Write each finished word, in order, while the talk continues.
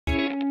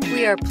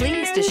We are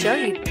pleased to show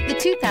you the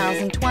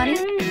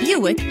 2020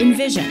 Buick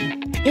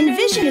Envision.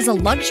 Envision is a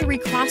luxury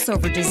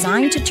crossover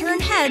designed to turn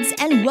heads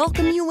and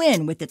welcome you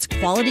in with its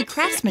quality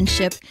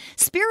craftsmanship,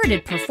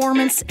 spirited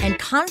performance, and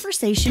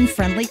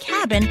conversation-friendly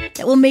cabin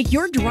that will make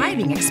your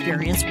driving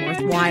experience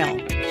worthwhile.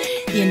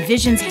 The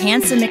Envision's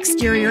handsome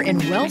exterior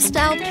and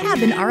well-styled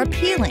cabin are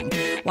appealing,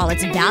 while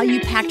its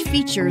value-packed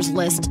features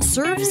list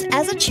serves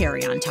as a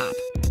cherry on top.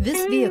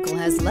 This vehicle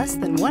has less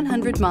than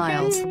 100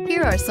 miles.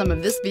 Here are some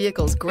of this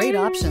vehicle's great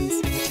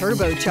options: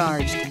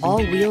 turbocharged,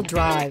 all-wheel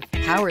drive,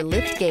 power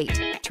lift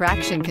gate,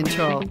 traction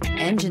control,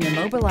 engine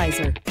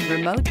immobilizer,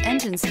 remote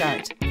engine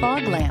start,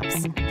 fog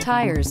lamps,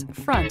 tires,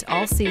 front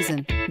all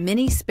season,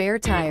 mini spare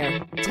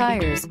tire,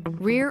 tires,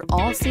 rear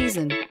all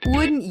season.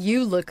 Wouldn't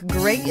you look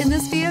great in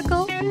this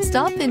vehicle?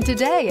 Stop in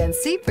today and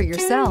see for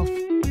yourself.